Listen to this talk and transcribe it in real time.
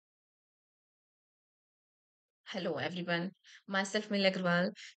Hello everyone, myself Mil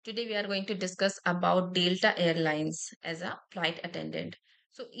Agrawal. Today we are going to discuss about Delta Airlines as a flight attendant.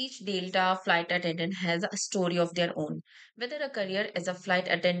 So each Delta flight attendant has a story of their own. Whether a career as a flight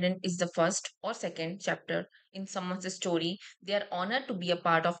attendant is the first or second chapter in someone's story, they are honored to be a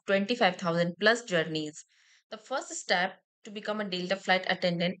part of 25,000 plus journeys. The first step to become a Delta flight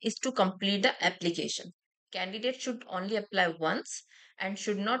attendant is to complete the application. Candidates should only apply once and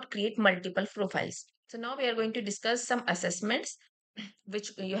should not create multiple profiles. So now we are going to discuss some assessments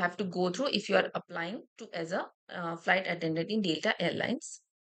which you have to go through if you are applying to as a flight attendant in Delta Airlines.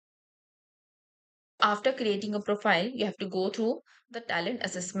 After creating a profile, you have to go through the talent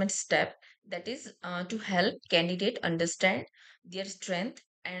assessment step, that is to help candidate understand their strength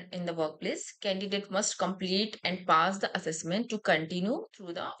and in the workplace. Candidate must complete and pass the assessment to continue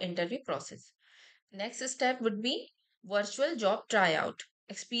through the interview process. Next step would be virtual job tryout.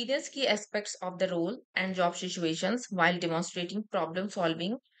 Experience key aspects of the role and job situations while demonstrating problem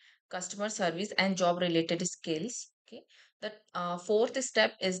solving, customer service, and job related skills. Okay. The fourth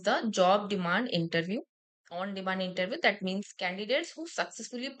step is the job demand interview. On demand interview, that means candidates who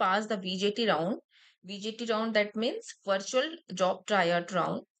successfully pass the VJT round. VJT round, that means virtual job tryout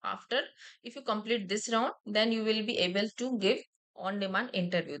round. After, if you complete this round, then you will be able to give on demand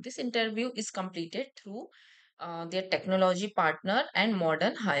interview. This interview is completed through their technology partner and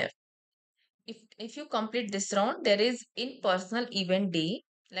modern hire. If you complete this round, there is in personal event day,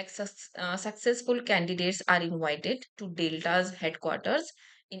 like successful candidates are invited to Delta's headquarters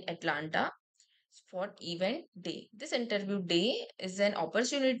in Atlanta for event day. This interview day is an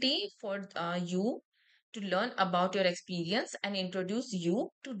opportunity for you to learn about your experience and introduce you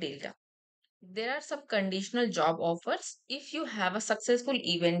to Delta. There are some conditional job offers. If you have a successful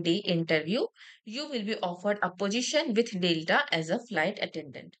event day interview, you will be offered a position with Delta as a flight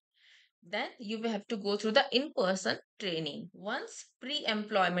attendant. Then you will have to go through the in person training. Once pre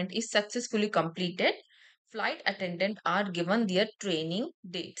employment is successfully completed, flight attendant are given their training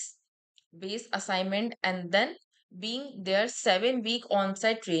dates, base assignment, and then being their 7 week on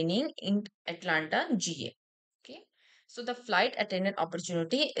site training in Atlanta, GA. Okay. So the flight attendant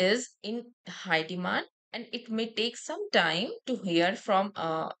opportunity is in high demand, and it may take some time to hear from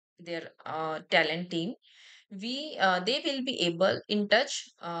their talent team. They will be able in touch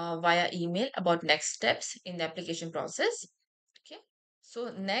via email about next steps in the application process. Okay.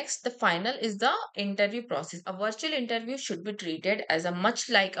 So next, the final is the interview process. A virtual interview should be treated as a much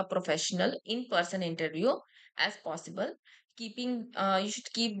like a professional in-person interview as possible. You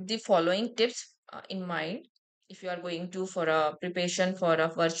should keep the following tips in mind if you are going to for a preparation for a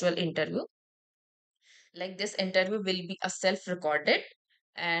virtual interview. Like, this interview will be a self-recorded,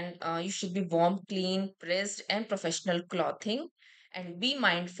 and you should be warm, clean, pressed, and professional clothing, and be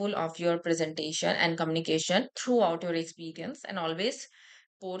mindful of your presentation and communication throughout your experience, and always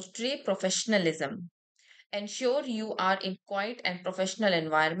portray professionalism. Ensure you are in quiet and professional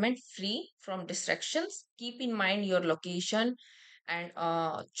environment free from distractions. Keep in mind your location, and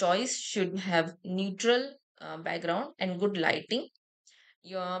choice should have neutral background and good lighting.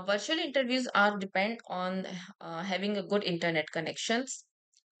 Your virtual interviews are depend on having a good internet connections.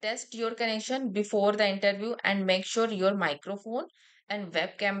 Test your connection before the interview and make sure your microphone and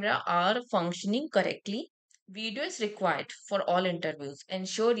web camera are functioning correctly. Video is required for all interviews.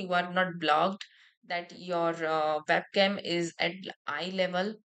 Ensure you are not blocked, that your webcam is at eye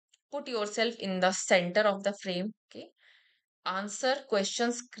level. Put yourself in the center of the frame. Okay. Answer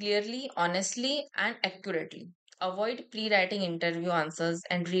questions clearly, honestly, and accurately. Avoid pre writing interview answers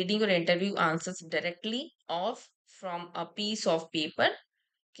and reading your interview answers directly off from a piece of paper,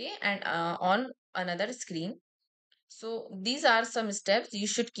 okay, and on another screen. So these are some steps you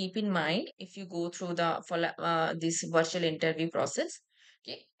should keep in mind if you go through this virtual interview process.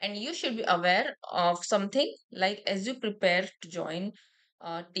 Okay, and you should be aware of something like as you prepare to join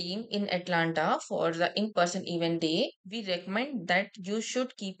a team in Atlanta for the in-person event day, we recommend that you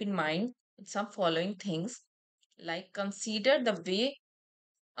should keep in mind some following things, like consider the way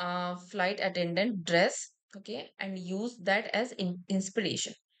flight attendant dress, okay, and use that as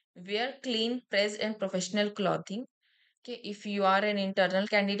inspiration. Wear clean, pressed, and professional clothing. Okay, if you are an internal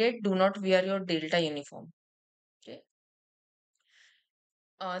candidate, do not wear your Delta uniform. Okay,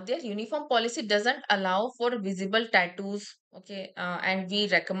 their uniform policy doesn't allow for visible tattoos. Okay, and we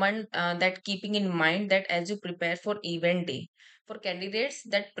recommend that keeping in mind that as you prepare for event day, for candidates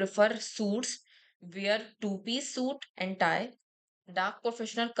that prefer suits, wear two-piece suit and tie. Dark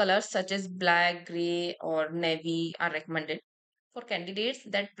professional colors such as black, gray, or navy are recommended. For candidates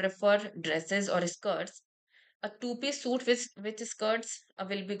that prefer dresses or skirts, A two-piece suit with skirts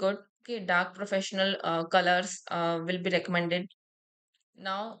will be good. Okay, dark professional colors will be recommended.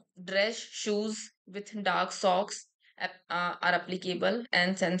 Now, dress shoes with dark socks are applicable,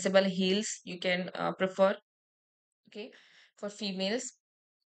 and sensible heels you can prefer. Okay, for females,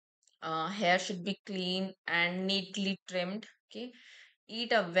 hair should be clean and neatly trimmed. Okay,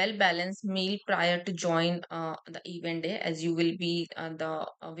 eat a well balanced meal prior to join the event day, as you will be the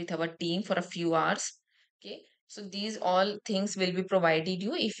with our team for a few hours. Okay, so these all things will be provided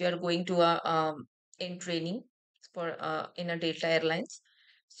you if you are going to a in training for in a Delta Airlines.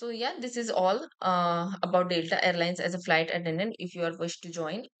 So yeah, this is all about Delta Airlines as a flight attendant if you are wish to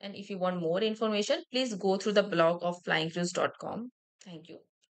join, and if you want more information, please go through the blog of flyingcruise.com. Thank you.